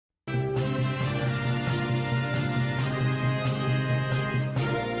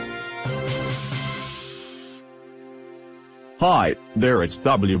Hi, there, it's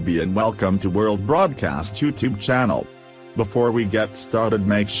WB and welcome to World Broadcast YouTube channel. Before we get started,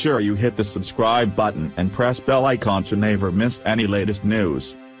 make sure you hit the subscribe button and press bell icon to never miss any latest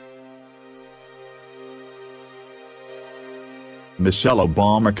news. Michelle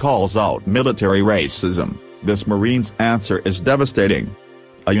Obama calls out military racism. This Marine's answer is devastating.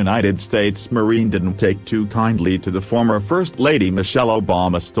 A United States Marine didn't take too kindly to the former First Lady Michelle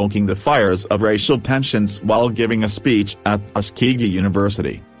Obama stoking the fires of racial tensions while giving a speech at Tuskegee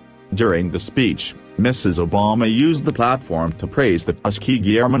University. During the speech, Mrs. Obama used the platform to praise the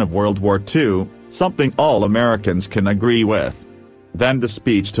Tuskegee Airmen of World War II, something all Americans can agree with. Then the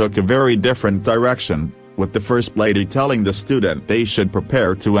speech took a very different direction, with the First Lady telling the student they should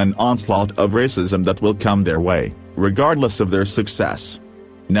prepare to an onslaught of racism that will come their way, regardless of their success.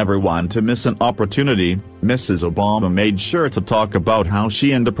 Never one to miss an opportunity, Mrs. Obama made sure to talk about how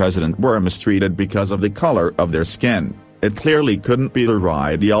she and the president were mistreated because of the color of their skin. It clearly couldn't be their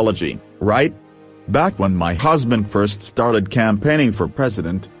ideology, right? Back when my husband first started campaigning for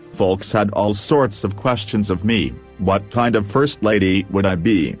president, folks had all sorts of questions of me. What kind of first lady would I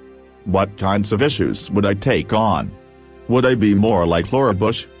be? What kinds of issues would I take on? Would I be more like Laura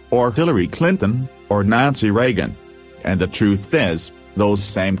Bush, or Hillary Clinton, or Nancy Reagan? And the truth is, those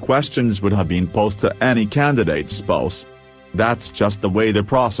same questions would have been posed to any candidate's spouse. That's just the way the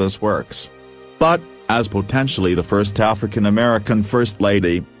process works. But, as potentially the first African-American First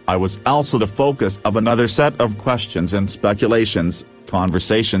Lady, I was also the focus of another set of questions and speculations,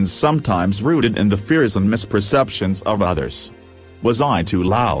 conversations sometimes rooted in the fears and misperceptions of others. Was I too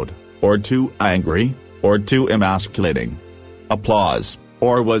loud, or too angry, or too emasculating? Applause.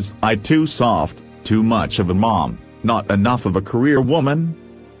 Or was I too soft, too much of a mom, not enough of a career woman?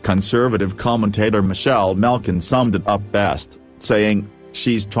 Conservative commentator Michelle Malkin summed it up best, saying,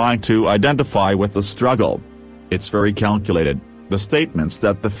 "She's trying to identify with the struggle." It's very calculated, the statements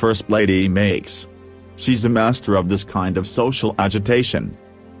that the First Lady makes. She's a master of this kind of social agitation.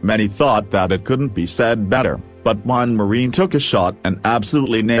 Many thought that it couldn't be said better, but one Marine took a shot and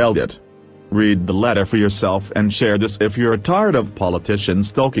absolutely nailed it. Read the letter for yourself and share this if you're tired of politicians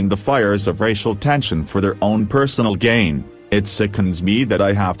stoking the fires of racial tension for their own personal gain. It sickens me that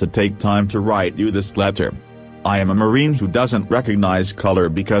I have to take time to write you this letter. I am a Marine who doesn't recognize color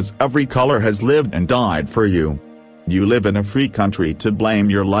because every color has lived and died for you. You live in a free country to blame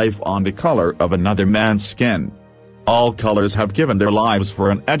your life on the color of another man's skin. All colors have given their lives for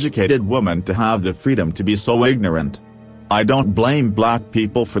an educated woman to have the freedom to be so ignorant. I don't blame black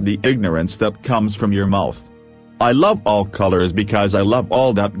people for the ignorance that comes from your mouth. I love all colors because I love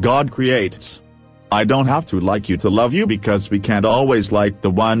all that God creates. I don't have to like you to love you because we can't always like the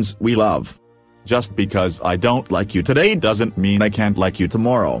ones we love. Just because I don't like you today doesn't mean I can't like you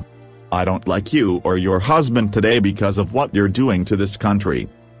tomorrow. I don't like you or your husband today because of what you're doing to this country.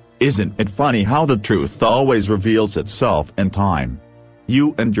 Isn't it funny how the truth always reveals itself in time?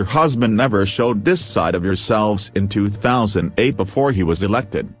 You and your husband never showed this side of yourselves in 2008 before he was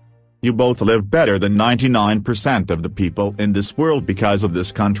elected. You both live better than 99% of the people in this world because of this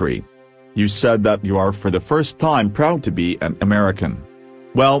country. You said that you are for the first time proud to be an American.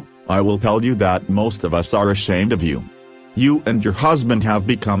 Well, I will tell you that most of us are ashamed of you. You and your husband have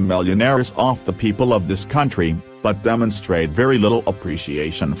become millionaires off the people of this country, but demonstrate very little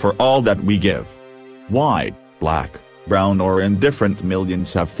appreciation for all that we give. White, black, brown or indifferent,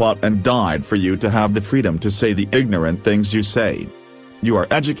 millions have fought and died for you to have the freedom to say the ignorant things you say. You are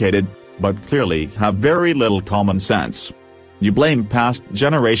educated, but clearly have very little common sense. You blame past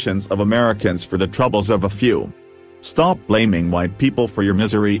generations of Americans for the troubles of a few. Stop blaming white people for your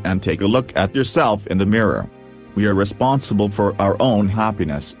misery and take a look at yourself in the mirror. We are responsible for our own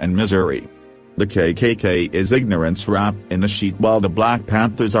happiness and misery. The KKK is ignorance wrapped in a sheet while the Black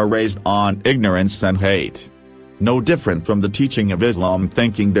Panthers are raised on ignorance and hate. No different from the teaching of Islam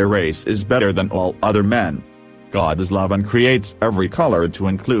thinking their race is better than all other men. God is love and creates every color to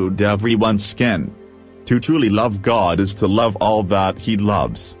include everyone's skin. To truly love God is to love all that He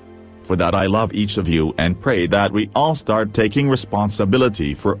loves. For that I love each of you and pray that we all start taking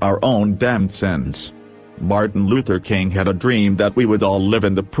responsibility for our own damned sins. Martin Luther King had a dream that we would all live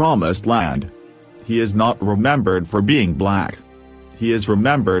in the promised land. He is not remembered for being black. He is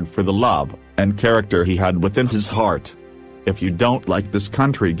remembered for the love and character he had within his heart. If you don't like this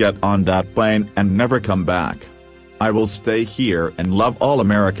country, get on that plane and never come back. I will stay here and love all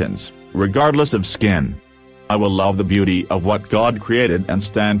Americans, regardless of skin. I will love the beauty of what God created and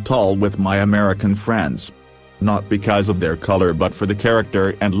stand tall with my American friends. Not because of their color but for the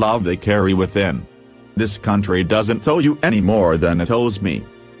character and love they carry within. This country doesn't owe you any more than it owes me.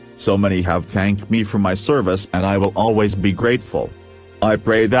 So many have thanked me for my service and I will always be grateful. I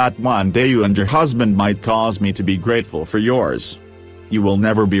pray that one day you and your husband might cause me to be grateful for yours. You will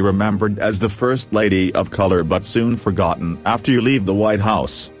never be remembered as the First Lady of color but soon forgotten after you leave the White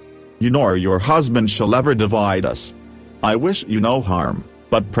House. You nor your husband shall ever divide us. I wish you no harm,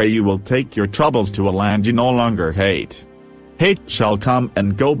 but pray you will take your troubles to a land you no longer hate. Hate shall come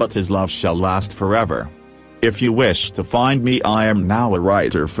and go but his love shall last forever. If you wish to find me, I am now a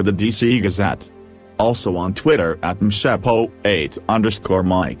writer for the DC Gazette. Also on Twitter at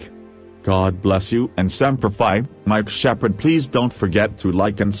mshepo8_Mike. God bless you and Semper Fi, Mike Shepherd. Please don't forget to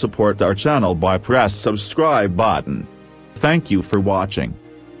like and support our channel by press subscribe button. Thank you for watching.